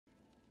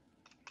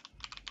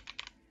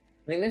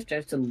I think this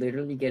tries to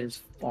literally get as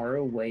far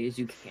away as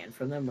you can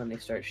from them when they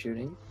start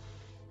shooting.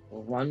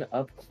 Run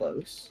up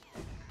close,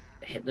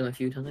 hit them a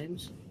few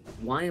times.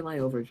 Why am I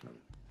overturned?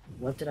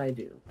 What did I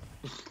do?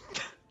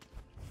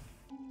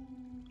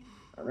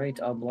 Alright,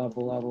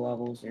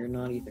 Oblobbles, you're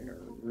not even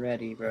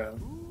ready, bro.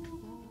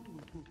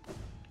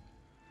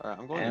 Alright,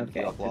 I'm going into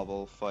the Okay.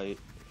 Oblobble fight,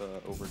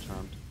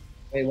 overcharmed.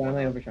 Wait, why Why am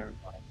I not? overturned?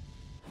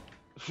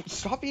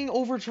 Stop being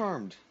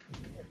overcharmed!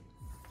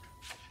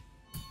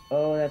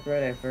 Oh, that's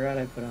right, I forgot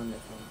I put on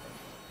this one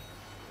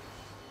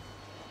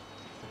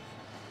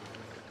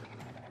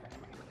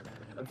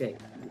thing. Okay,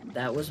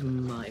 that was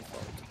my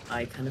fault.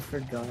 I kind of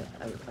forgot.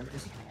 I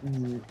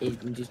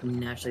just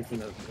naturally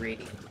think of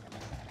Radiant.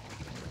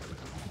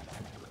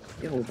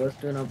 Yeah, we're both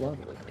doing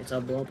Oblobble. It's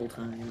Oblobble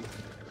time.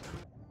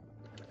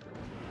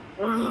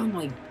 Oh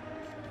my!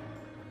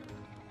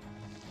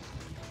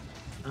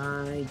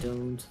 I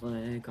don't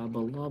like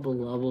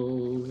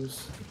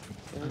Oblobbles.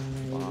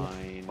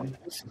 I Fine.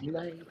 just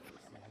like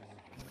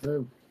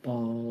the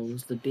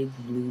balls, the big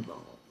blue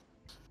ball.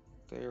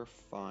 They're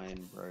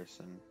fine,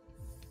 Bryson.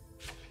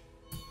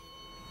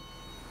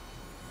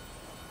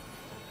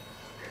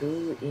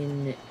 Who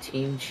in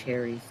Team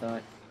Cherry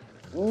thought,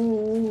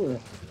 ooh,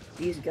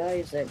 these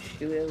guys that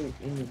shoot out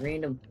in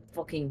random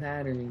fucking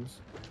patterns.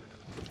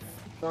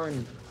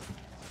 Fun.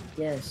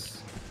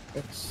 Yes.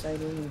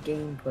 Exciting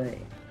gameplay.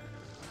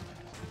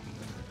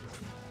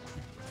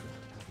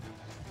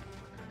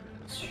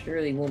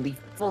 Surely won't be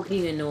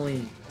fucking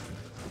annoying.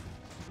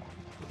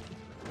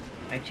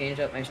 I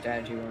changed up my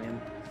strategy, William.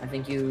 I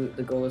think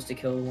the goal is to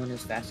kill one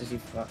as fast as you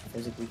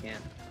physically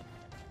can.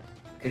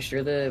 Because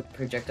sure, the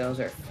projectiles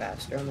are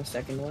faster on the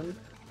second one.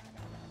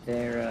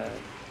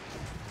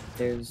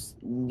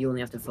 You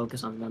only have to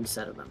focus on one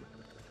set of them.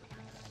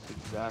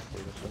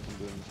 Exactly, that's what I've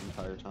been doing this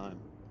entire time.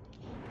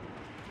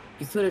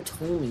 You could have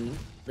told me,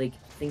 like,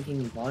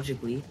 thinking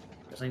logically,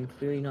 because I'm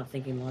clearly not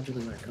thinking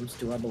logically when it comes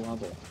to Wubble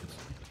Wubble.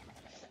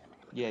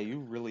 Yeah, you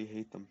really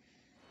hate them.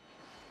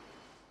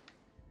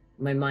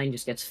 My mind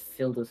just gets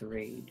filled with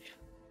rage.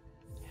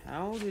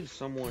 How did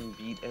someone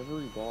beat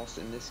every boss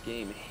in this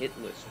game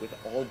hitless with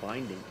all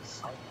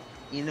bindings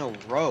in a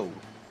row?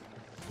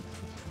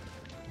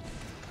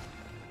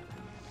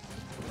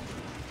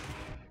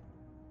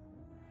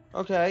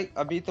 Okay,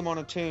 I beat them on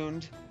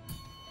attuned.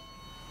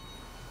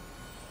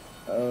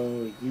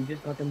 Oh, you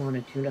just got them on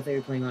Attuned. I thought you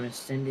were playing on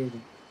Ascended.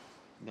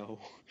 No,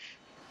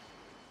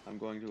 I'm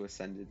going to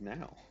Ascended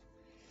now.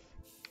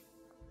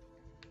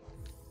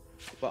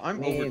 But I'm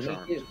Me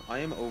overcharmed. too. I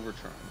am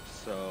overcharmed,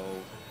 so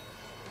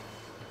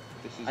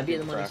this is I beat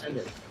good them on practice.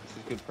 Ascended. This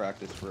is good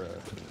practice for a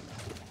team.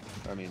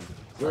 I mean,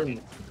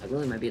 William,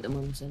 William, I beat them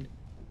on Ascended.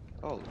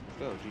 oh, let's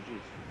go,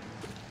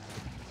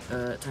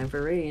 GG's. Time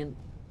for Radiant.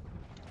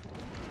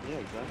 Yeah,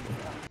 exactly.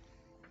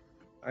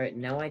 Alright,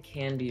 now I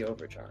can be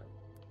Overcharmed.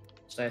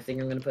 So I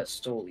think I'm gonna put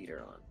Soul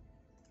Eater on.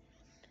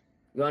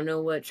 You wanna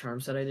know what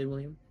charm set I did,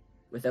 William?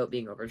 Without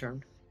being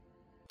Overcharmed?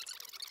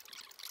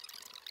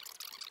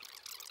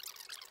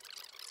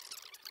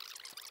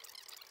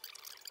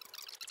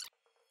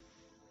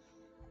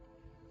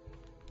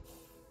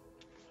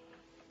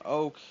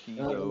 Okie You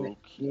want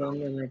dokie. to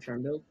know my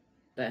charm build?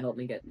 That helped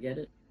me get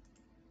it?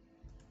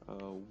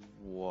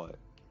 What?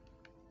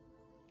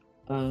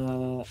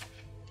 Uh,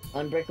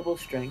 Unbreakable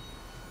Strength,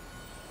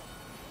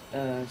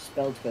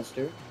 Spell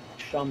Twister,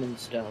 Shaman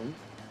Stone,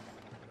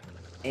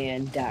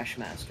 and Dash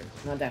Master.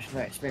 Not Dash,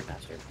 sorry, Sprint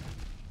Master.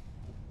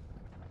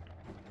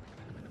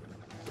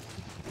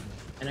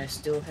 And I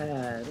still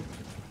had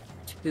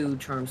 2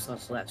 charm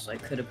slots left, so I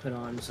could have put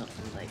on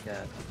something like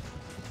a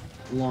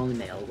Long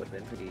Nail would have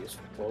been pretty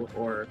useful,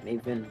 or maybe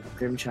even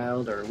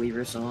Grimchild or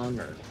Weaver Song,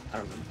 or I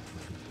don't know.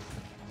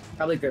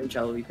 Probably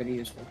Grimchild would be pretty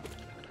useful.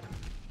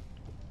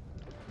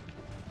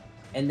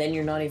 And then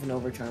you're not even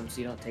overcharmed,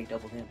 so you don't take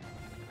double hit.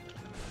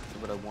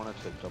 But I want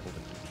to take double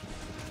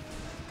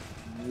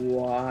damage.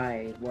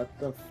 Why? What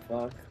the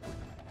fuck?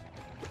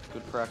 It's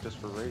good practice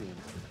for Radiant.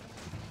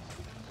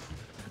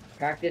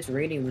 Practice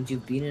rating once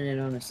you've beaten it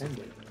on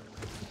Ascended.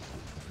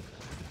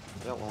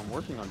 Yeah, well, I'm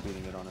working on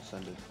beating it on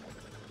Ascended.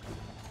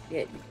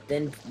 Yeah,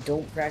 then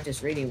don't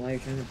practice rating while you're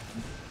trying to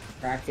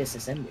practice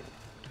Ascended.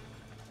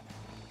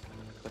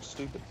 That's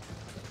stupid.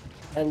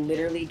 I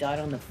literally died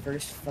on the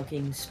first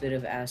fucking spit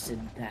of acid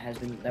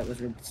that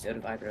was released out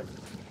of either of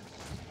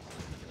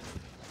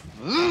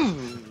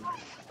them.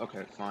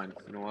 Okay, fine.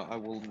 You know what? I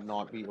will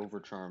not be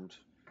overcharmed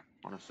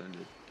on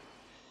Ascended.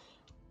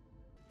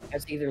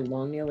 That's either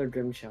Long Nail or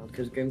Grimchild,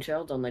 because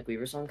Grimchild, unlike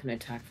Weaver Song, can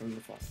attack from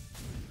the far.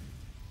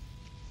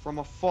 From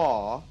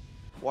afar?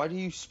 Why do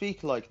you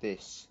speak like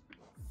this?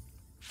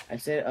 I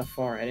said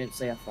afar, I didn't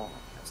say afar.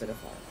 I said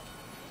afar.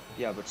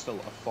 Yeah, but still,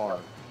 afar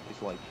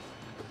is like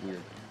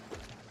weird.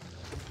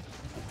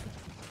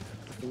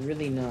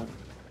 Really not.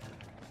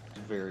 It's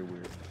very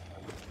weird.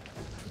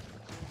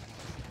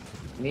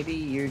 Maybe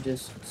you're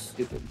just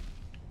stupid.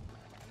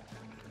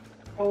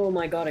 Oh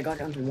my god, I got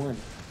down to 1.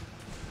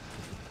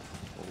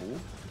 Oh,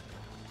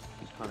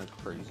 he's kind of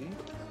crazy.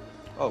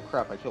 Oh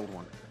crap! I killed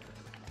one.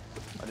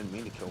 I didn't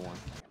mean to kill one.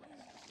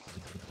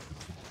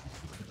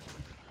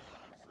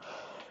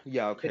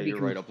 Yeah, okay, Could be you're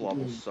right.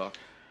 completely. Oblobbles suck,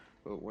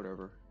 but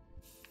whatever.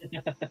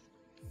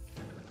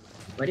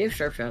 Why do you have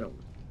Sharp Shadow?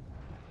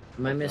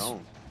 Am I I miss?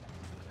 don't.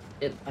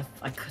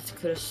 I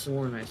could have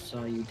sworn I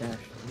saw you dash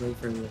way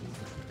further.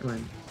 Come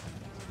on.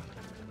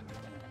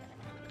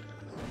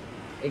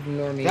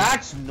 Ignore me.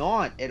 That's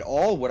not at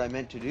all what I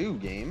meant to do,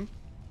 game.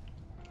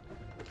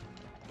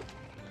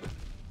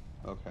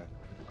 Okay.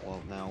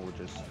 Well, now we're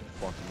just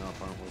fucking up,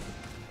 aren't we?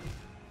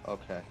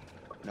 Okay.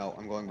 No,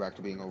 I'm going back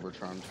to being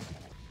overcharmed.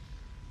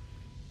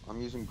 I'm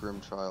using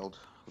Grimchild.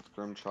 With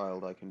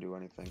Grimchild, I can do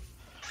anything.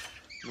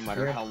 No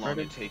matter how long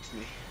it takes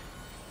me.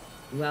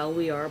 While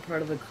we are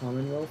part of the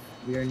Commonwealth,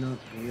 we are not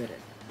good at it.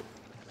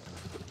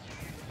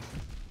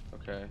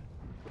 Okay.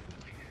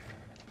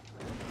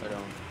 I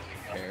don't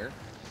care.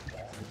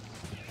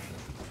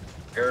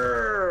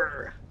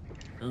 Grrr!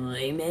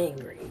 I'm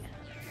angry.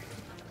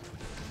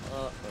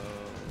 Uh-oh.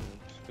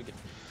 Spaghetti.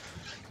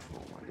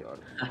 Oh my god.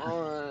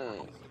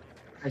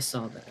 I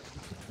saw that.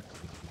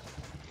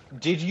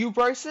 Did you,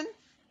 Bryson?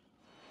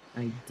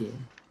 I did.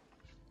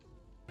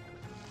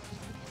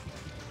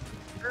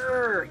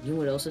 Grrr! You know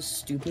what else is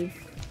stupid?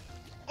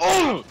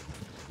 Oh!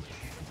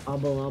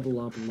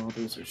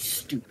 Oblobbles are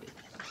stupid.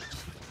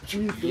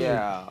 Stupid.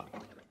 Yeah.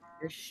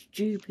 They're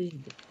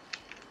stupid.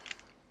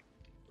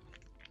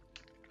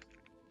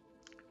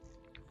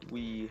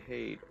 We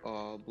hate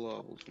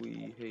Oblobbles.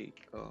 We hate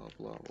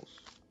Oblobbles.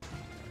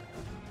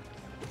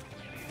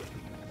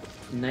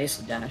 Nice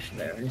dash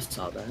there. I just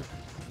saw that.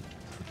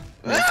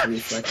 Nice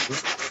reflex.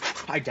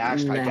 I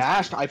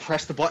dashed, I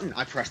pressed the button,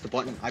 I pressed the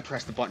button, I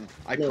pressed the button,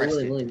 I pressed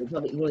it. William, you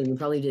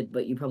probably did,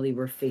 but you probably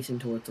were facing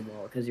towards the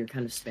wall because you're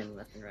kind of spinning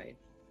left and right.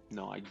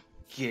 No, I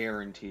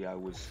guarantee I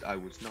was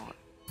not.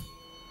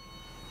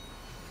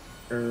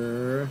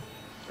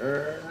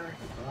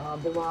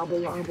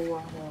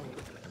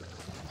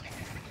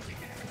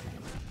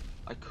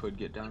 I could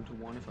get down to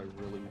 1 if I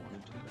really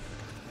wanted to.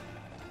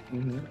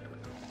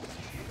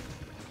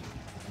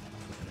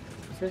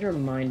 This is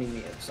reminding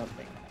me of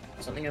something.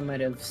 Something I might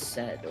have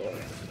said or...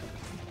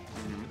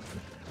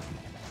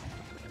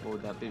 What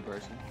would that be,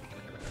 Bryson?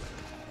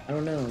 I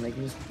don't know, like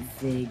just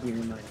vaguely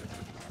remind me.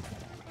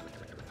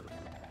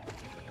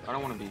 I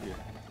don't want to be here.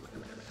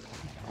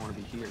 I want to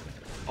be here.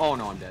 Oh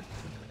no, I'm dead.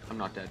 I'm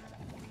not dead.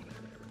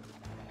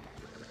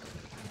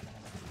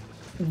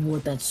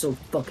 What? That's so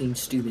fucking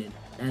stupid.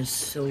 That's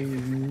so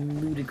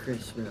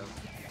ludicrous, bro.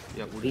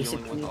 Yeah, we're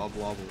Basically, dealing with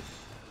Oblobbles.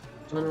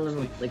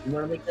 No. Like,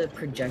 one of like the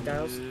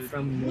projectiles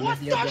from one of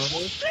the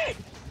Oblobbles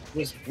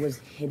was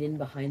hidden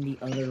behind the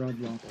other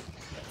Oblobble.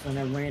 So when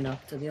I ran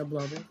up to the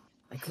Oblobble,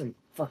 I couldn't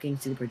fucking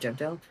see the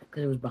projectile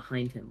because it was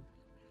behind him.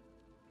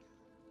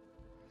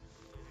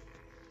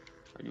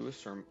 Are you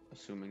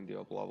assuming the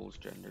Oblobbles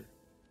gender?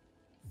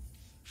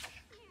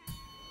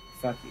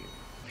 Fuck you.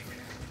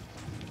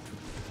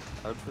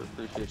 I would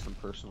appreciate some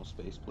personal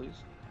space,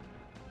 please.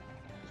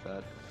 Is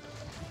that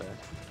fair?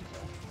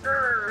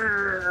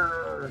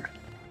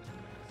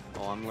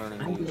 Oh, I'm learning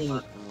these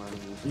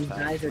These attacks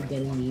guys are right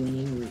getting me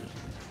angry.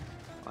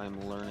 I'm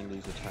learning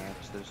these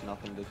attacks. There's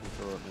nothing they can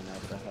throw at me now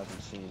that I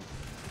haven't seen.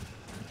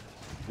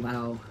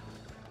 Wow.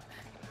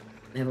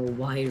 They have a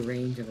wide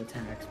range of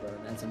attacks, bro.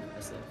 That's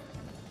impressive.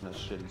 In a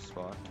shitty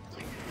spot.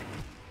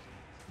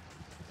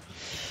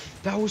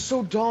 That was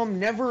so dumb.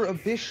 Never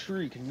Abyss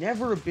Shriek.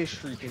 Never Abyss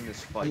Shriek in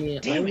this fight. I mean,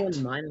 Damn it.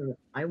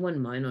 I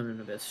won mine on an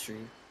Abyss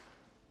streak.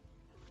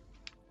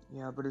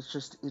 Yeah, but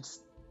it's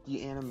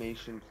the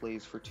animation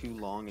plays for too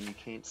long and you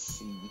can't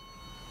see.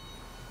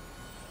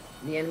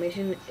 The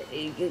animation,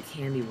 it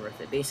can be worth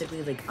it.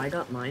 Basically, like, I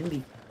got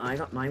mine when I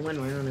went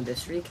on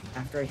Abyss streak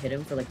after I hit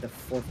him for, like, the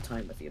 4th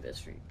time with the Abyss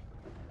streak.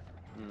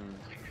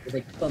 It was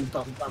like, bum,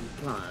 bum, bum,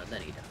 bum,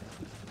 then he died.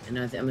 And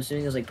I'm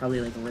assuming it was, like,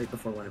 probably, like, right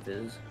before one of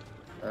his,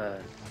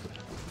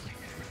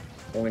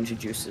 orange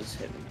juices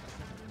hit me.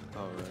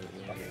 Oh, right,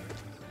 yeah.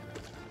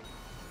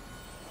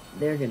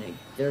 They're gonna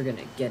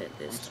get it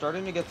this I'm time.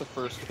 starting to get the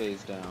first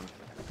phase down.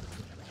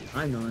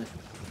 I'm not.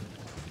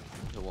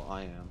 Well,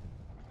 I am.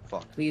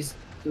 Fuck. Please,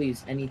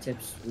 any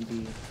tips would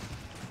be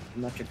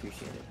much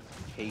appreciated.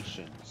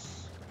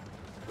 Patience.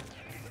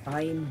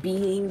 I'm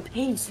being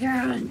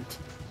patient!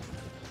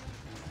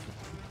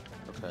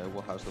 Okay,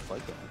 well, how's the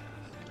fight going?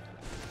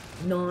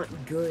 Not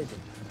good.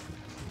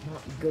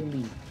 Not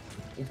goodly.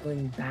 It's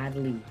going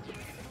badly.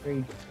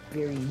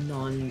 Very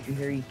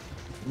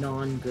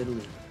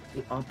non-goodly.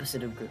 The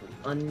opposite of goodly.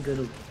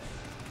 Ungoodly.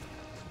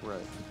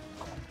 Right.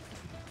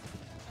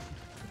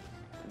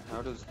 And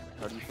how do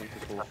you think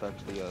this will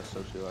affect the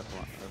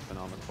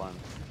socio-economic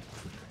climate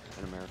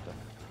in America?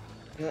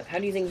 How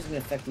do you think it's going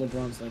to affect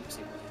LeBron's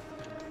legacy?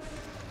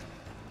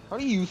 How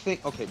do you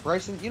think? Okay,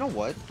 Bryson, you know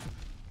what?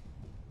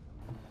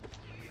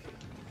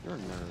 You're a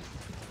nerd.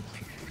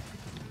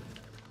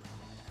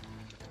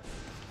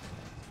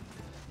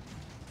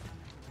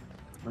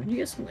 Why did you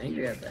get so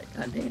angry at that?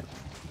 Goddamn.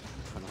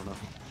 I don't know.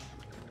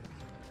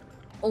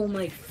 Oh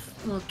my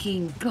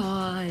fucking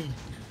god!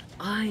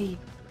 I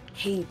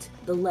hate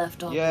the left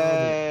oblobble.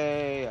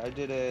 Yay! I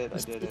did it.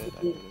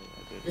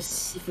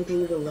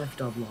 Specifically the left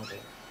oblobble.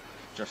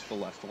 Just the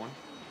left one?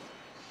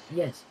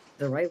 Yes,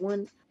 the right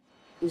one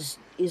is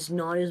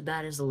not as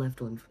bad as the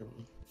left one for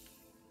me.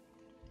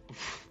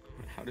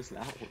 How does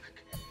that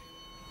work?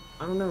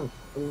 I don't know.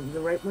 The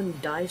right one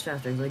dies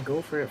faster. Like,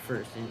 go for it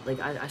first. And, like,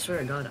 I swear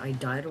to God, I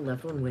die to the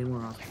left one way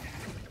more often.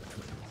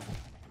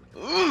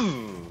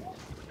 Ooh.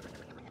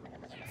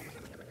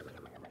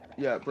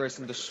 Yeah,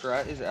 Bryson, the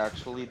strat is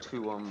actually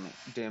to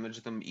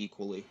damage them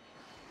equally.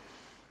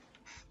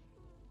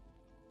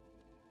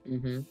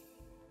 Mm-hmm.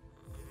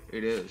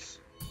 It is.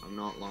 I'm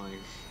not lying.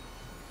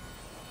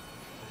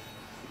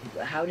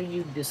 How did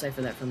you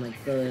decipher that from, like,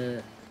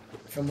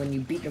 from when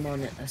you beat them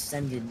on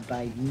Ascended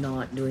by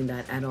not doing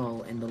that at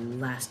all in the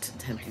last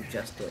attempt you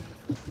just did?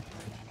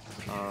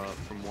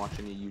 From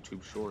watching a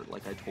YouTube short,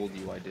 like I told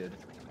you I did.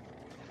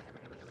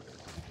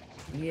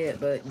 Yeah,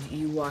 but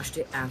you watched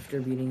it after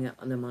beating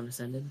them on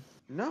Ascended?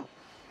 No,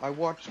 I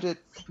watched it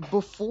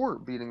before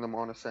beating them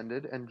on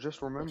Ascended, and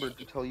just remembered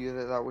to tell you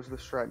that that was the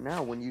strat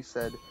now when you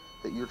said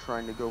that you're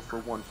trying to go for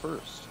one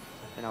first.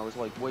 And I was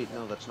like, wait,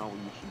 no, that's not what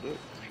you should do.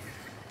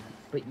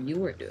 But you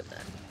weren't doing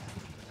that.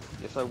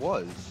 Yes, I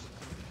was.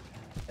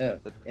 Oh,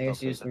 That, I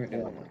guess you okay, just then, weren't oh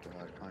doing my it.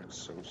 god, I'm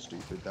so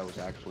stupid.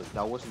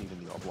 That wasn't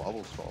even the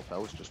Oblobbles' fault.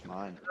 That was just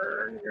mine.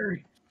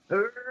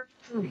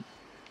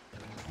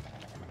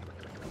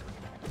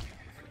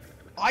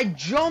 I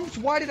jumped!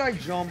 Why did I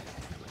jump?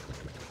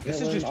 You know,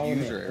 This is William,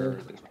 just user error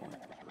at this point.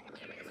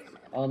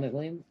 I'll admit,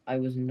 William, I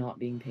was not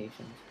being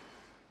patient.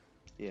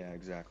 Yeah,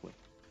 exactly.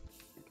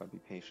 Gotta be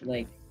patient,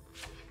 Like, man.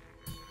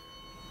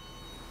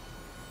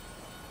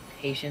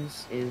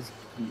 patience is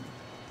key.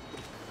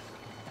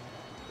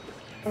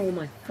 Oh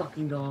my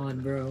fucking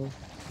god, bro.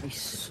 I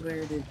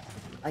swear to...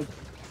 I...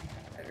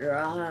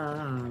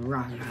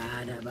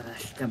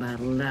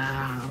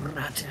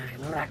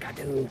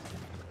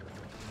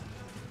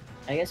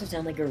 I guess it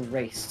sounds like a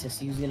race to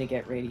see who's gonna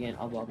get Radiant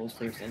Oblobbles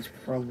first, and it's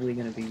probably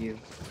gonna be you.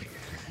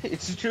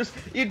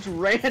 It's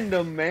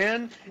random,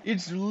 man.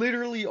 It's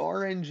literally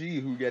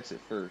RNG who gets it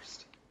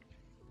first.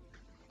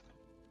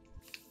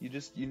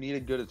 You need a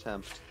good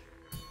attempt.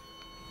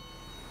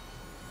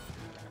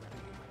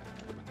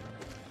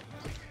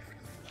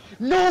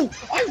 No!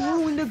 I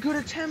ruined a good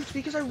attempt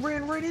because I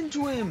ran right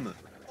into him!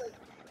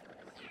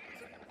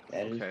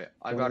 Okay,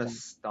 I gotta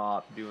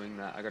stop doing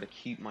that. I gotta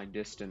keep my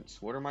distance.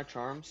 What are my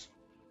charms?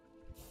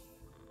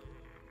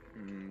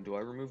 Do I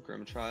remove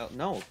Grimchild?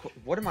 No,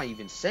 what am I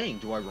even saying?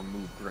 Do I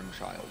remove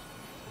Grimchild?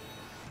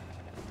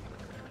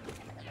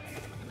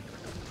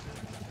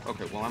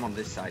 Okay, well, I'm on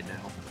this side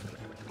now.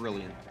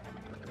 Brilliant.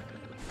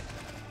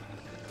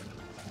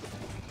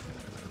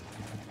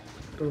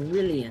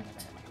 Brilliant.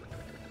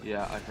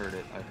 Yeah, I heard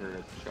it. I heard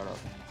it. Shut up.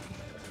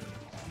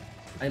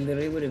 I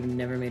literally would have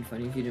never made fun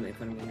of you if you didn't make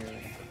fun of me earlier.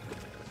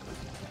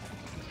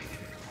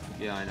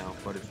 Yeah, I know,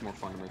 but it's more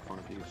fun to make fun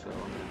of you, so I'm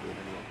gonna do it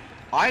anyway.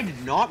 I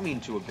did not mean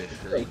to Abyss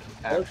Shriek,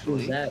 actually. What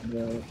was that,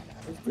 bro?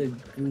 That's the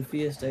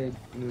goofiest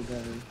move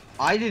ever.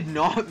 I did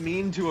not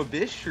mean to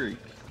Abyss Shriek.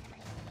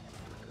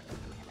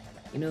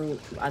 You know,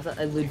 I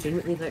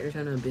legitimately thought you were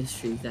trying to Abyss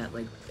Shriek that,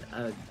 like,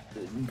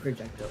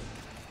 projectile.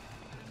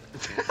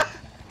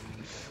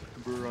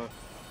 Bruh.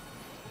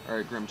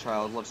 Alright,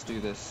 Grimchild, let's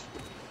do this.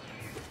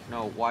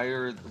 No, why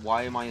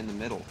am I in the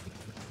middle?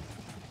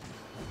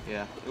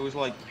 Yeah, it was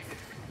like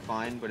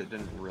fine, but it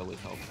didn't really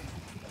help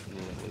me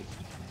at least.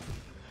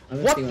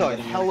 What the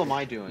hell am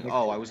I doing?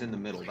 Oh, I was in the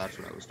middle, that's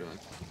what I was doing.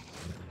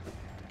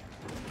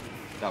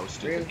 That was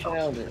stupid.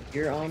 Grimchild,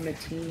 you're on the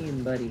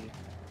team, buddy.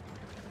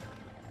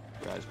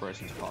 Guys,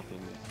 Bryson's copying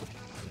me.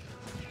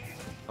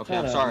 Okay,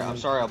 I'm sorry,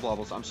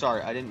 Oblobbles. I'm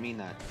sorry, I didn't mean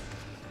that.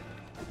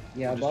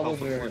 Yeah,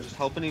 we're just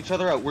helping each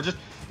other out. We're just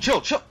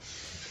chill.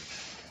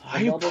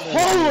 I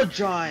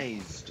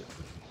apologized.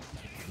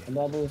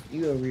 Oblobbles,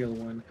 you a real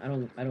one. I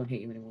don't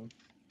hate you anymore.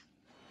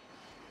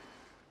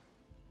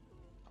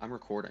 I'm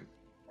recording.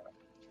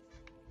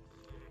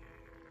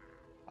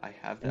 I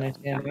have that.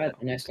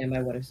 And I stand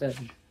by what I said.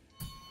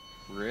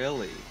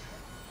 Really?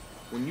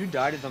 When you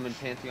died to them in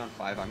Pantheon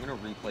 5, I'm gonna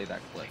replay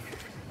that clip.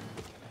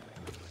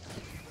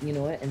 You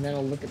know what? And then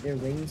I'll look at their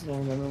wings and I'll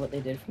remember what they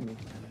did for me.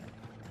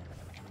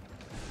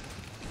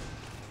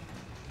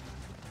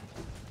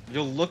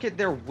 You'll look at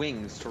their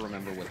wings to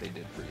remember what they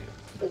did for you.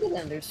 Look at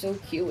them, they're so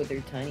cute with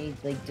their tiny,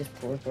 like,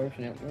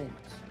 disproportionate wings.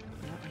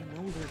 Yeah, I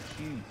know they're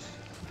cute.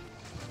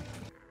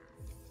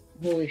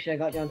 Holy shit, I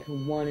got down to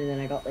 1 and then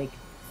I got, like,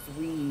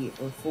 3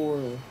 or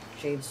 4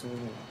 Shade Soul.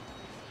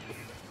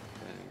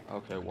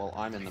 Okay, well,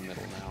 I'm in the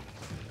middle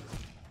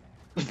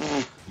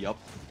now. Yup.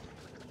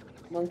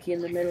 Monkey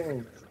in the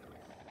middle.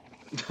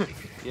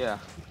 Yeah.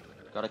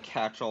 Gotta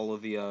catch all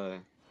of the,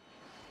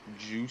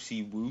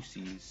 juicy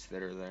woosies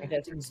that are there.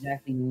 That's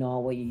exactly not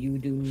what you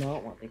do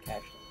not want to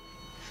catch them.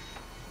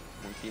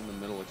 Monkey in the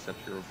middle, except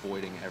you're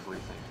avoiding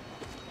everything.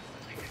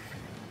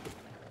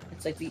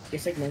 It's like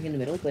monkey in the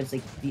middle, but it's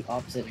like the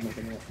opposite of monkey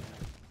in the middle.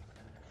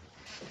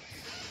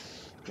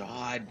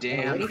 God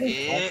damn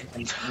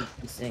it!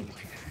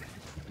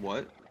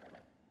 What?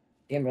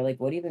 Damn, bro, like,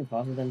 what even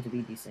causes them to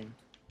be desynced?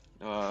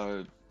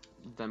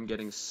 Them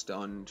getting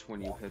stunned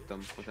when you hit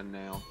them with a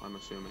nail, I'm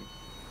assuming.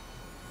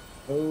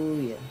 Oh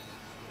yes.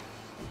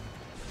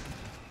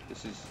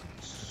 This is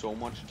so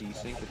much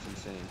desync, it's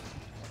insane.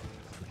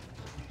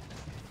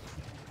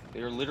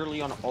 They are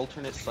literally on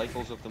alternate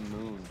cycles of the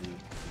moon, dude.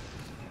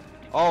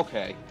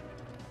 Okay.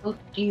 Fuck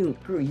you,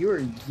 bro.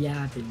 You're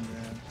yapping,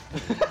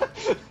 bro.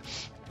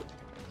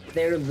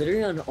 They're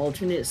literally on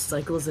alternate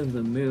cycles of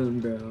the moon,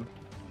 bro.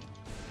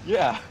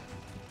 Yeah.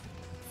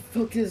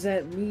 Fuck does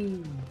that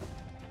mean?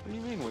 What do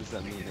you mean, what does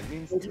that mean? It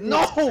means Alternate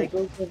no!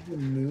 cycles of the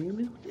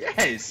moon?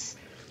 Yes!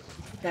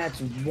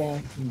 That's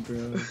wonky,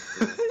 bro.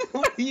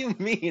 What do you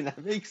mean?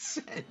 That makes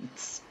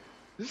sense.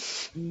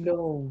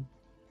 No.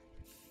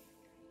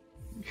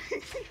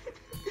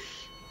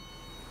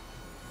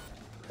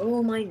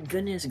 Oh my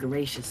goodness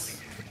gracious.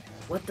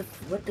 What the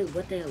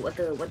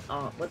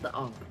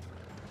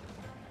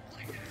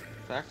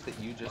The fact that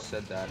you just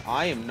said that,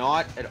 I am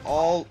not at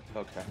all...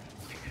 Okay.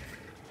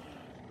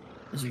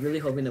 I was really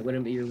hoping that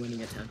wouldn't be your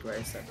winning attempt where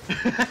I said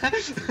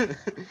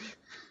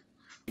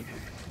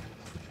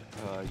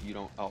you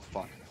don't... Oh,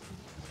 fuck.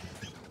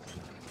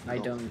 I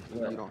don't.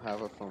 You don't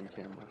have a phone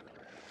camera.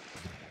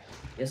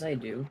 Yes, I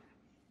do.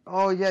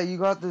 Oh, yeah, you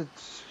got the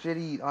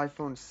shitty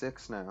iPhone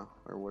 6 now,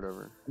 or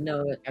whatever.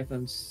 No,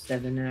 iPhone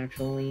 7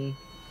 actually.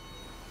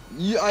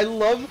 Yeah, I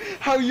love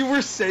how you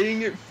were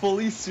saying it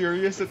fully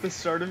serious at the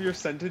start of your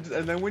sentence,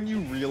 and then when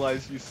you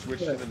realized you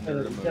switched to the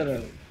nerd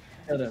emoji.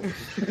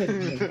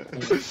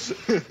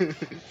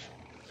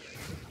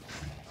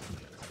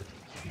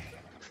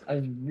 I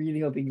was really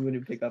hoping you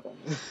wouldn't pick up on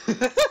this.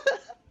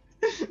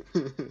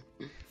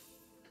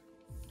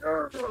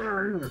 Oh,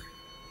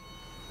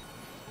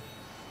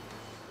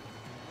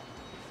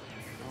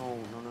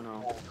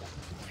 no.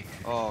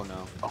 Oh,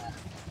 no.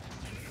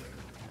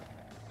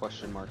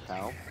 Question mark,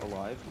 how?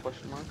 Alive?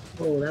 Question mark?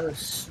 Oh, that was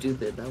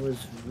stupid. That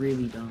was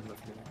really dumb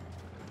of me.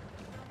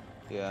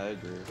 Yeah, I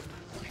agree.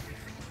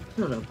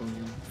 Shut up,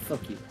 man.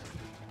 Fuck you.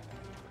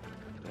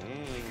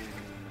 Dang.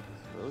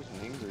 Bro's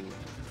angry.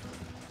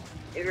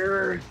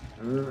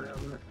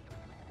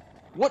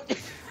 What?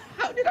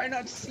 How did I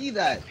not see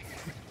that?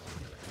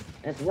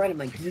 That's right,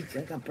 my geeks.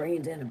 I got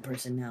brains and a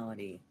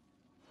personality.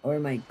 I wear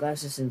my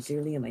glasses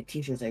sincerely and my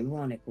t-shirts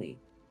ironically.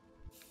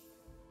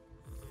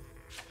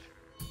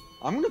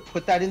 I'm gonna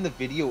put that in the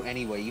video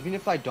anyway, even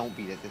if I don't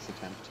beat it this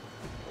attempt.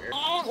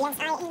 Yes,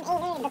 I am a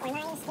nerd. Before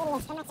my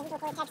studious from my cerebral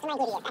cortex to my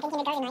videos. Back in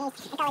kindergarten, I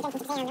thought I was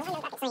exam. No, I'm a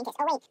rocket scientist.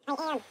 Oh wait, I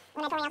am.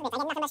 When I tore my alphabet,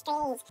 I get nothing but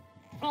strings.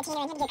 When a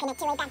teenager and him connect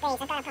two-way back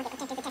grades. I've got a pocket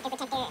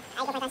protector.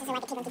 I get my glasses so I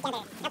can keep them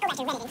together. Now go back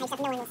to Reddit and type stuff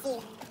no one will see.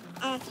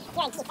 You're a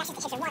geek. That's just a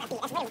picture of wannabe.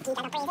 As really geek,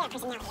 I got brains and a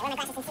personality. I wear my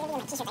glasses sincerely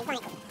and my t-shirts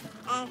ironically.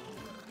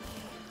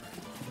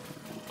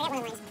 Forget one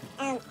of the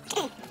lines.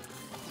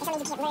 If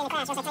something you keep learning in the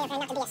class, or else I tell your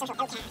friend not to be a social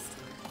outcast.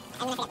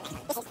 And then I forget the next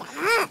one. This is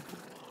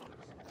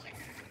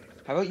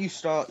How about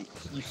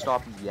you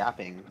stop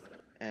yapping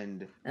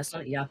and... That's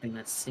not yapping,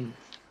 that's singing.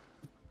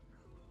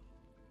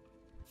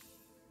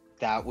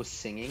 That was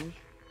singing?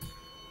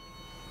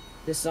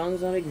 This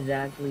song's not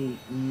exactly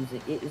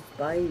music. It is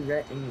by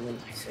Rhett and Link,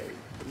 so,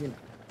 you know.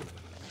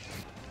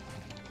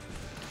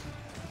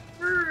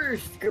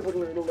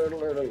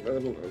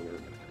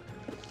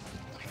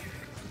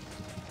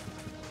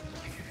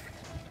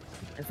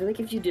 I feel like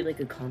if you did like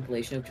a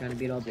compilation of trying to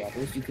beat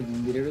Oblobbles, you could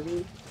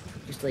literally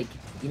just like,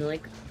 you know,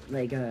 like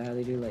how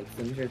they do like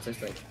things where it's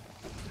just like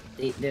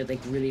they're like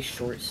really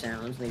short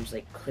sounds and they just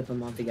like clip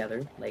them all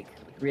together like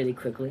really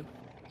quickly.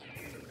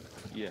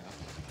 Yeah.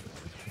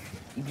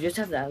 You could just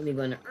have that and they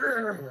going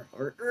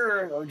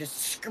or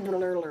just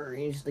scribbler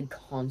and you just like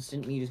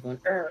constantly just going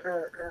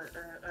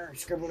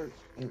scribbler.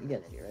 You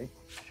get it, right?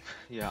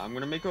 Yeah, I'm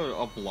gonna make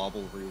a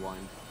blobble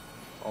rewind.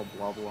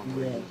 Oblobble on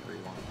the rewind.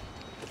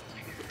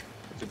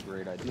 It's a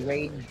great idea.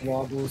 Great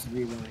Blobbles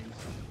rewind.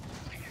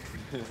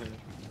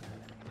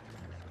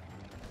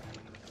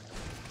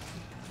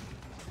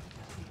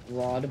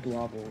 Rod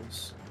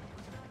Blobbles.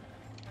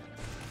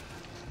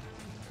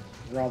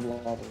 Rob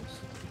Blobbles.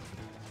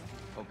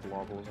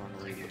 Oblobbles on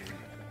radio.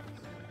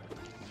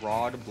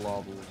 Rod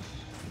Blobbles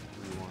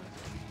rewind.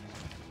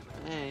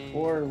 Hey.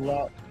 Or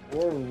Rob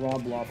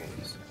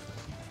Blobbles.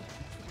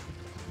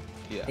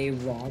 Yeah. They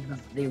rob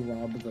the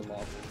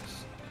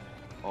Lobbles.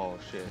 Oh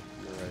shit,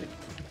 you're right.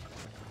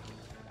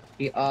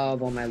 Be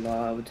of all my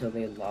love till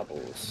they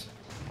lobbles.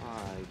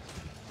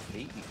 I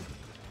hate you.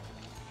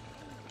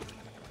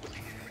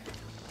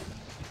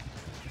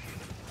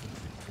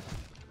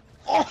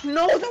 Oh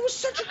no, that was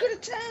such a good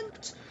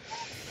attempt!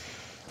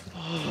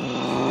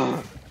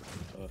 How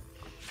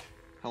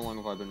long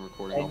have I been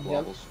recording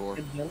Oblobbles for?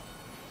 What?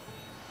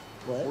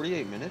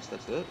 48 minutes,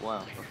 that's it?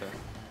 Wow, okay.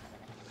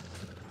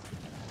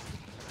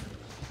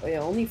 Oh yeah,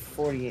 only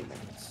 48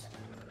 minutes.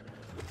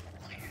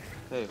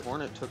 Hey,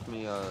 Hornet took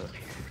me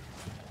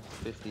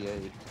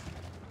 58.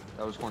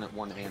 That was Hornet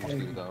 1 and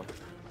 2 though.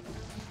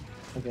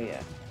 Okay,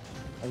 yeah.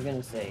 I was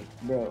gonna say,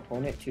 bro,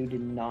 Hornet 2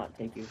 did not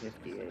take you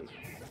 58.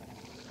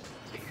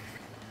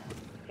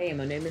 Hey,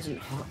 my name isn't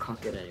Hot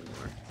Cocket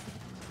anymore.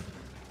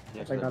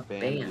 Yeah, I got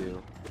banned.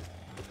 you.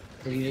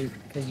 Cause you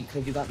didn't,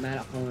 cause you got mad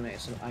at Hollow Knight,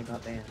 so I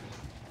got banned.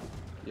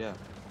 Yeah.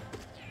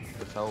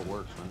 That's how it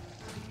works, man.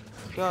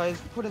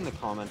 Guys, put in the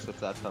comments if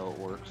that's how it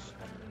works.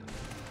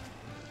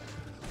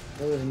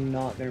 I was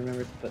not gonna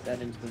remember to put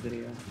that into the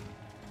video.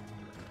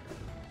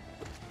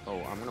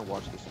 Oh, I'm gonna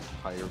watch this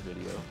entire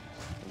video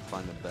and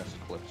find the best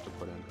clips to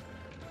put in.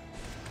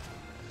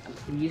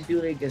 Please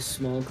do like a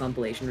small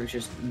compilation where it's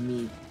just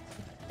me,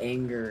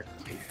 anger,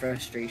 and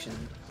frustration.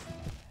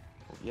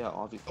 Oh, yeah,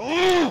 obviously.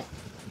 Oh!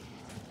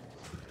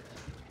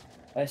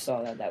 I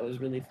saw that. That was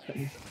really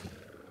funny.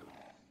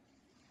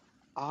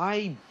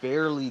 I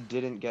barely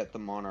didn't get the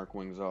Monarch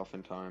wings off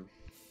in time.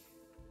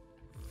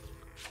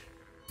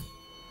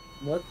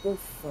 What the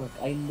fuck?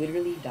 I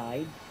literally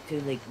died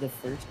to like the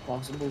first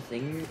possible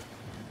thing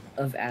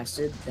of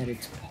acid that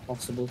it's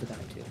possible to die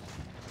to.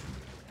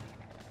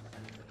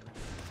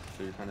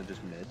 So you're kind of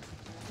just mid?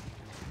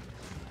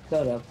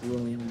 Shut up,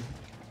 William.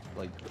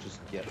 Like, just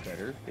get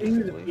better, You're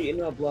basically?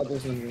 beating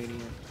Oblobbles on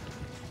Radiant.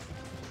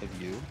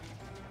 Have you?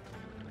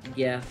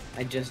 Yeah,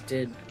 I just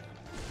did.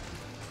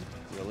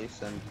 Really?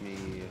 Send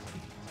me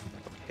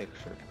a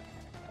picture.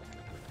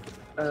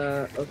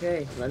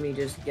 Okay, let me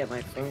just get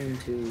my phone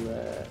to,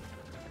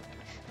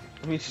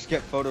 Let me just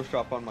get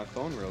Photoshop on my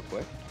phone real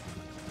quick.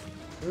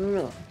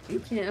 No, you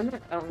can't,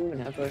 I don't even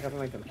have Photoshop on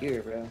my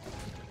computer, bro.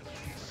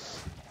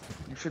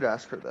 You should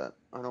ask her that.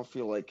 I don't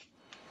feel like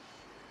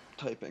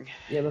typing.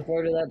 Yeah,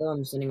 before I do that, though,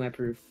 I'm sending my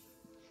proof.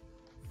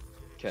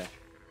 Okay.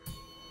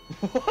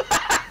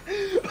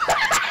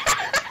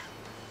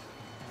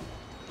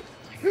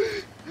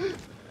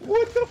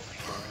 What the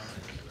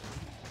fuck?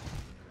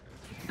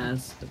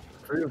 As the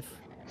proof.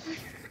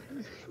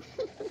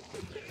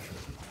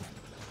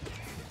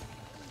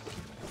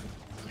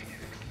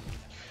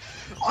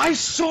 I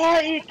saw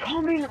it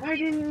coming! I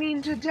didn't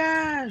mean to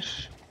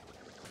dash!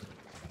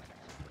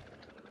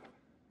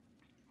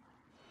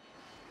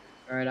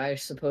 Alright, I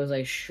suppose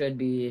I should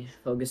be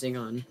focusing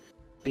on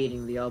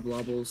beating the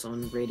Oblobbles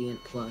on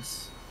Radiant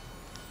Plus.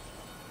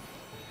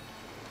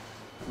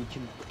 We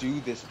can do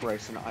this,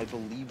 Bryson. I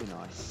believe in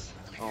us.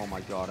 Oh my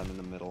god, I'm in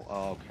the middle.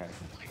 Oh, okay.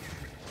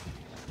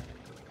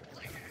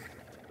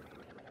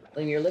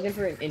 Like, you're looking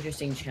for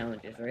interesting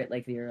challenges, right?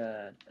 Like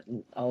your,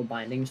 all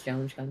bindings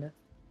challenge, kinda?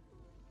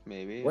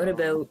 Maybe. What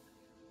about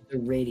the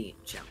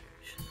Radiant challenge?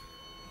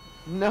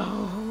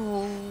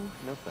 No!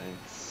 No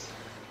thanks.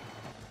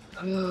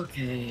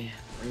 Okay,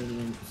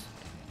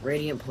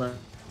 Radiant Plus,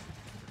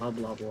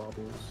 Oblobbles.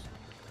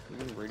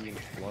 Even Radiant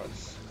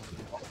Plus.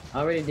 I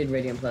already did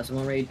Radiant Plus.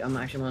 I'm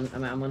actually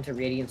I'm on to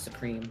Radiant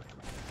Supreme.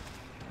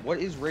 What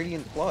is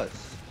Radiant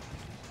Plus?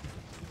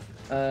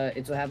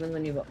 It's what happens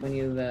when you've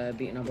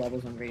beaten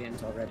Oblobbles on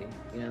Radiant already.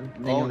 You know,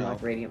 and then Oh, you no.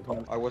 unlock Radiant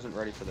Plus. I wasn't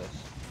ready for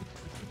this.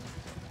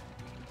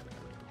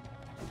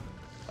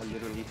 I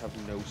literally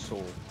have no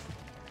soul.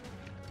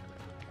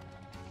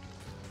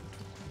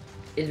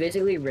 It's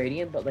basically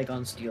Radiant, but like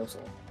on Steel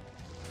Soul.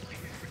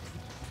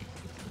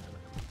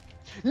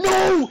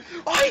 No!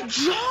 I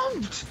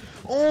jumped!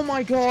 Oh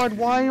my god,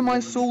 why am I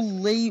so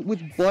late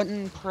with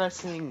button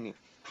pressing?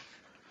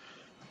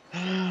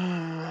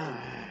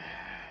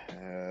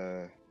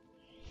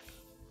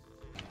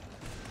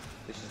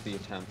 This is the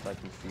attempt, I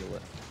can feel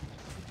it.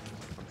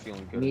 I'm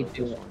feeling good Me about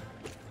too. this one.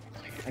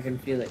 I can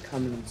feel it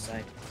coming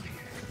inside.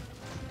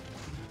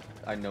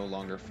 I no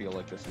longer feel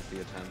like this is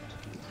the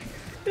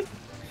attempt.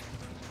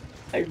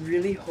 I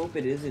really hope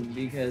it isn't,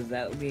 because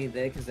that would be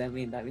that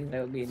means that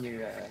would be in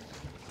your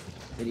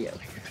video.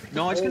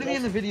 No, it's gonna be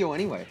in the video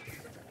anyway.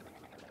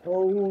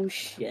 Oh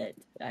shit!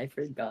 I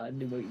forgot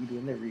about you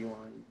doing the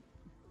rewind.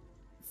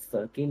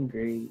 Fucking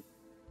great.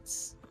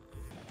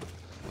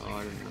 Oh,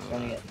 I didn't know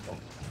Running that. it.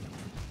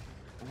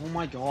 Oh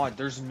my god,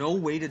 there's no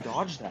way to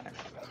dodge that.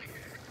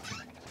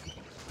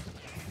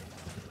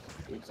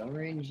 It's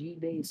RNG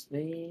based,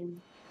 man.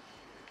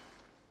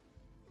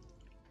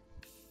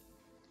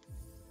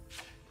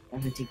 I'm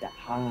gonna take that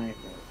high road.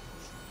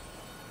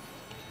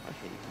 I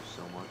hate you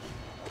so much.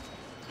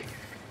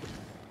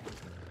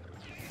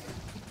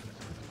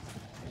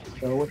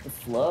 Go with the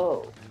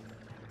flow.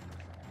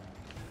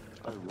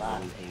 I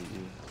really hate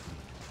you.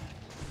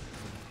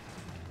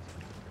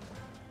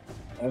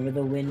 Wherever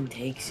the wind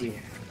takes you,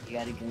 you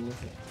gotta go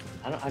with it.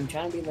 I'm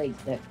trying to be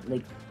like that,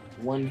 like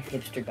one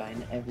hipster guy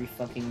in every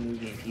fucking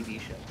movie and TV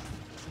show.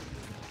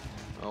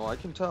 Oh, I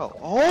can tell.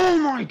 Oh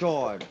my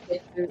god!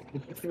 The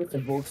hipster with the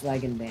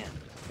Volkswagen van.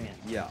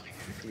 Yeah,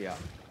 yeah.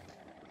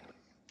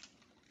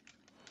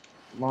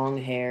 Long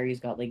hair. He's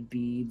got like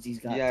beads. He's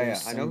got. Yeah,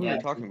 those I know who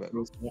you're talking about.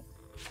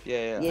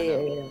 Yeah, I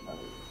know.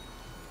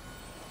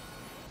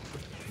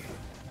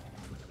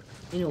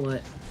 You know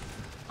what?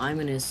 I'm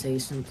gonna say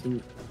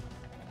something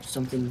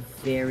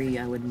very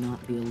I would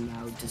not be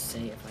allowed to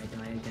say if I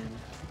die again.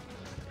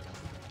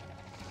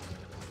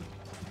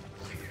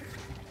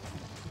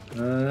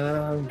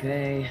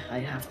 Okay, I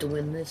have to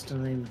win this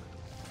time.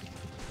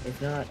 If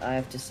not, I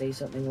have to say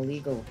something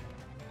illegal.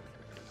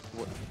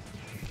 What?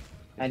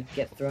 I'd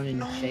get thrown in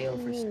jail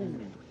for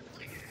sin.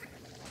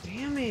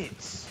 Damn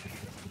it!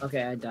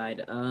 Okay, I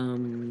died.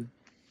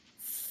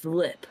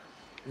 Flip.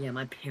 Yeah,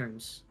 my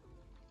parents.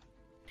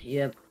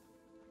 Yep.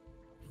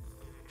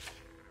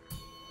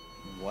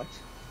 What?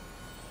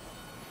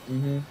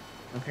 Mm-hmm.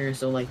 My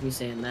parents don't like me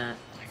saying that.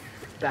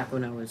 Back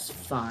when I was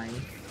 5.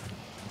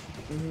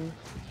 Mm-hmm.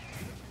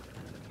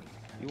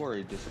 You are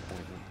a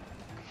disappointment.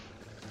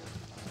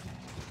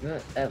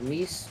 But at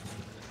least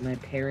my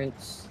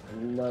parents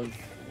love me,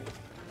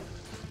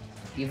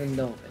 even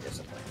though I'm a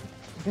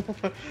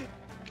disappointment.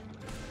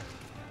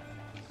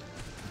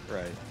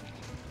 Right.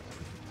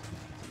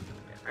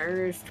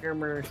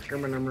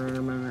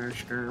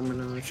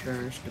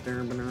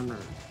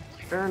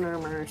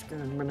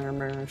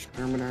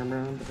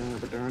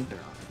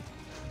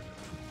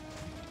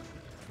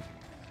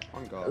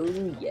 On God.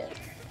 Oh yeah,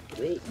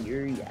 wait,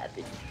 you're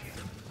yapping.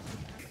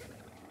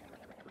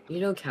 You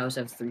know cows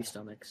have 3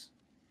 stomachs.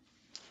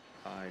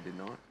 I did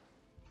not.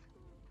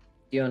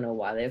 You don't know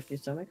why they have 3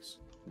 stomachs?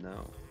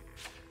 No.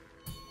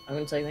 I'm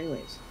gonna tell you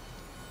anyways.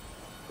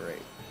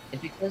 Great.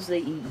 It's because they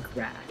eat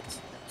grass.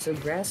 So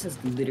grass has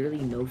literally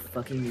no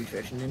fucking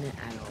nutrition in it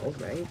at all,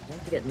 right? They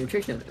have to get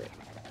nutrition out of it.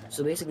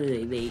 So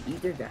basically, they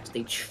eat their grass,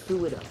 they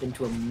chew it up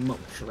into a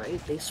mulch,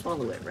 right? They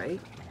swallow it, right?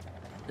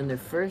 And their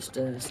first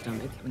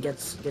stomach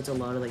gets a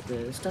lot of like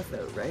the stuff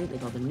out, right?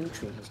 Like all the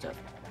nutrients and stuff.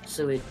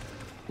 So it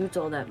shoots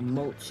all that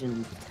mulch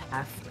and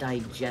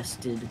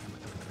half-digested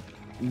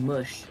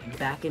mush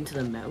back into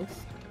the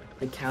mouth.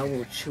 The cow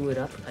will chew it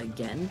up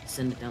again,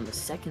 send it down the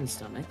second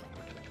stomach.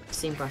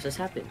 Same process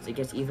happens. It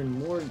gets even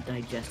more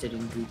digested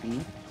and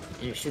goopy,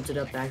 and it shoots it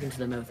up back into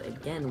the mouth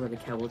again, where the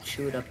cow will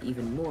chew it up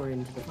even more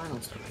into the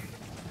final stomach.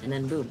 And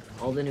then boom,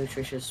 all the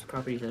nutritious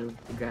properties out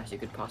of the grass you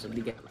could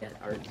possibly get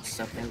are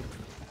sucked out.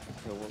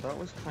 Okay, well that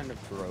was kind of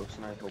gross,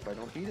 and I hope I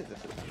don't beat it this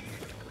time.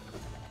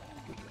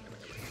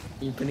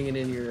 You putting it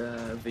in your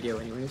video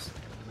anyways?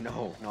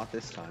 No, not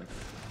this time.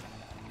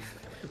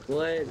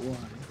 What? Why?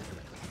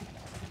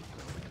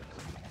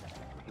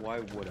 Why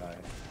would I?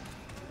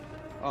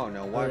 Oh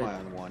no, why am I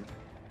on 1?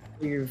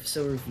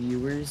 So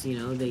reviewers, you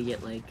know, they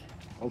get like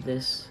all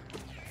this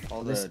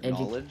The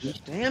knowledge?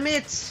 education. Damn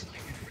it!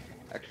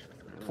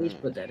 Actually, Please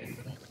put that in.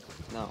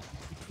 no.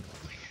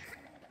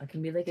 I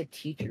can be like a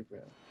teacher, bro.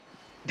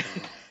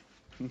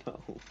 No.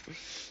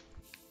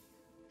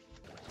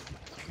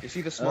 You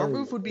see, the smart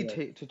move would be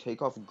yeah. to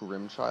take off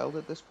Grimchild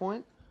at this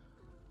point,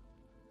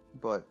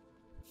 but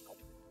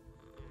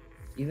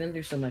You've been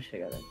through so much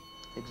together.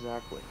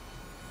 exactly.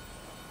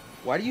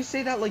 Why do you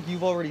say that like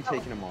you've already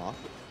taken him off?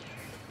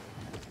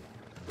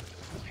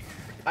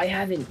 I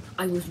haven't.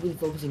 I was really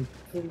focusing.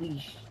 Holy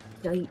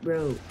shit,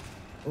 bro.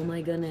 Oh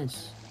my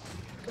goodness.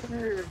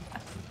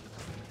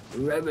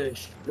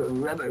 Rubbish.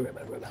 Lightning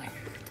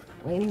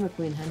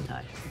McQueen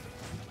hentai.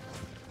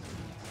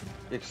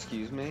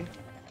 Excuse me?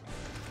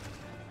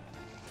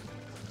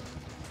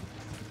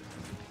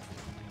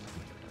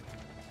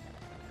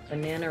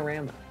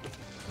 Bananarama.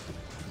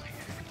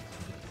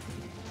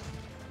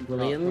 No,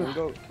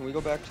 William. can we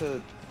go back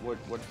to what?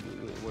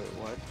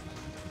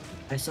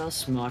 I saw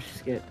Smosh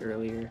skit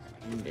earlier,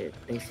 and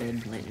they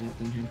said Lightning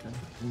McQueen hentai.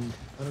 And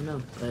I don't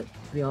know, but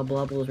the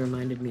Oblobbles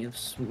reminded me of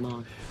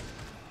Smosh.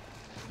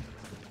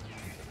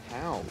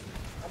 How?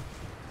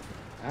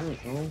 I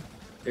don't know.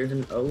 There's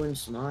an O in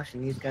Smosh,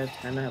 and these guys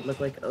kind of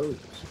look like O's.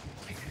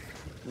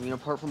 I mean,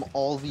 apart from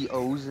all the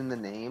O's in the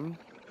name?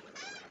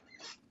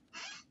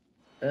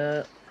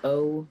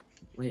 O.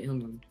 Wait,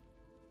 hold on.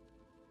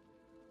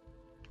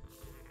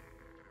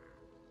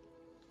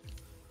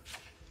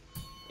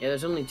 Yeah,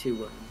 there's only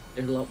 2 O's.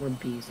 There's a lot more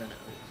B's than O's.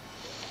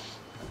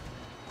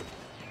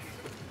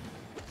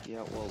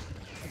 Yeah, well,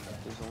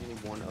 there's only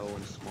 1 O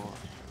in Smosh.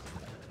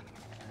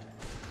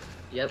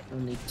 Yep,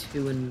 only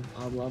 2 in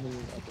Oblobbles.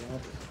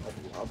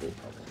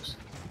 Oblobbles.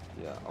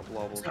 Yeah,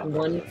 Oblobbles.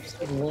 It's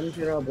like one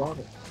pure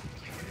Oblobble.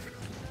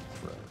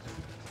 Right.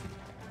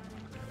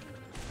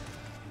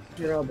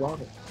 Pure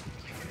Oblobble.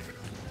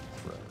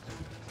 Right.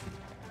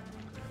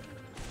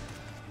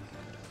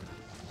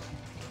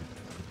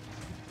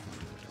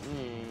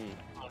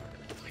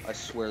 I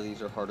swear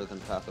these are harder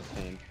than Path of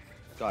Pain.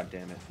 God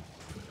damn it.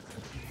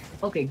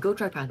 Okay, go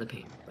try Path of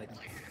Pain. Like,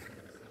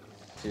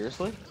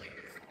 Seriously?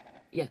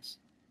 yes.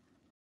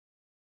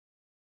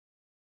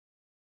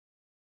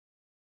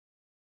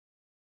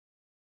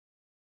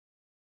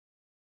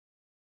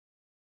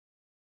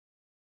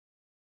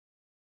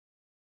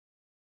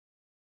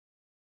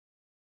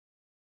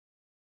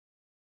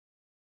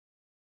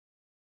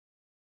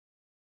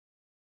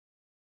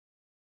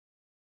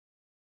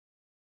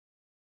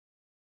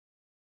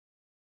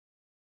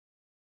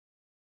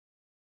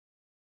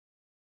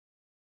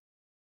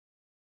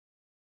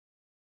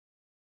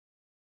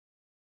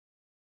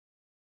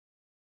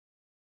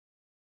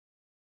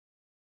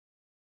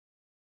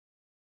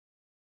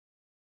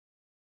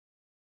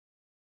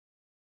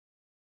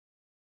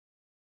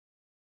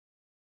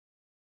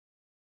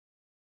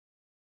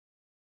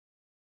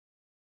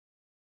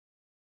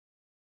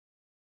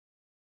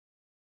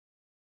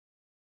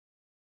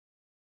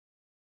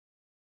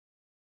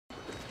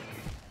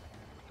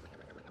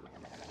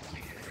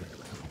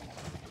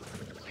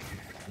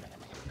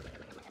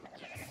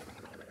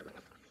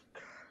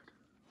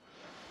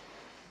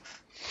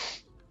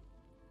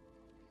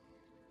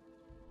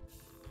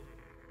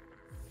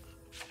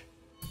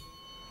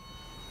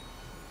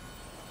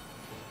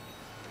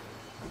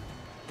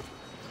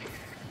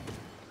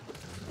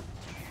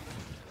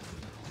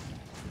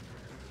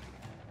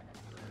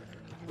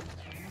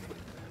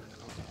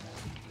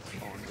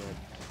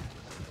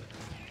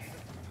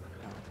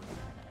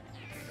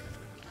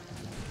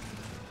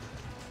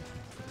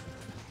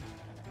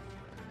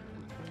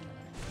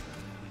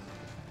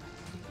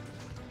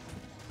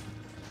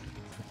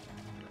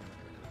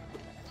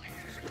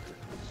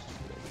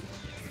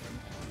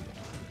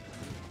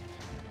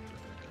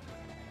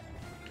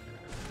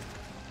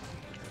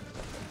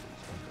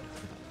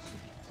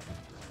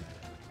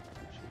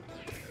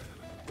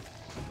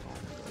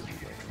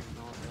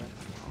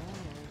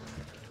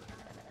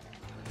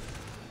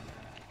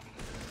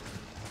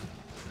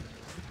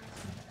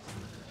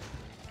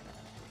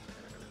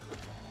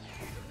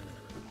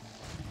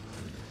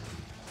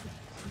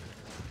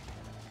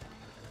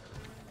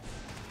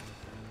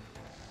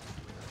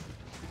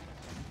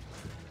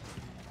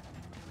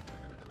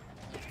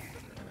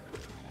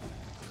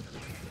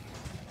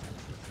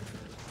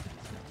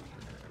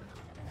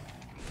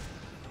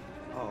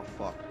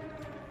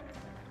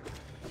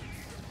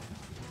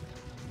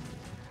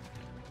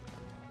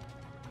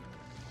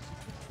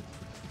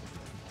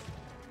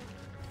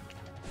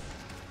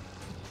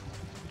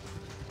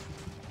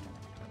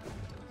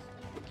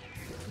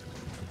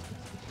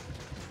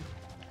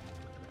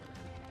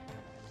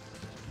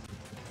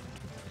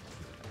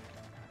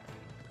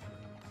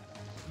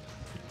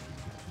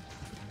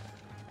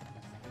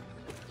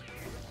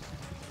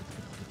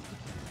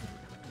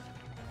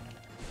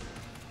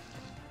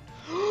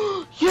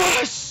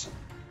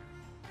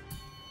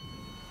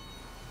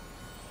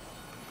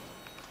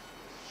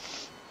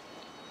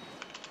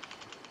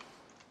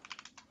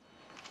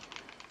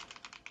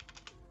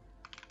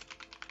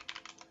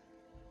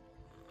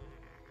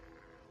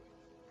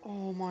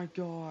 Oh my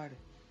god.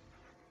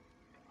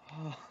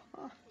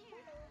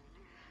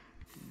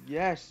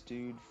 Yes,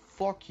 dude.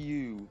 Fuck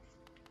you.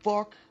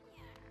 Fuck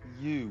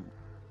you.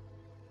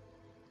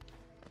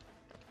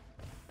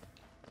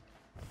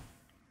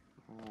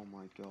 Oh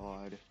my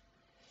god.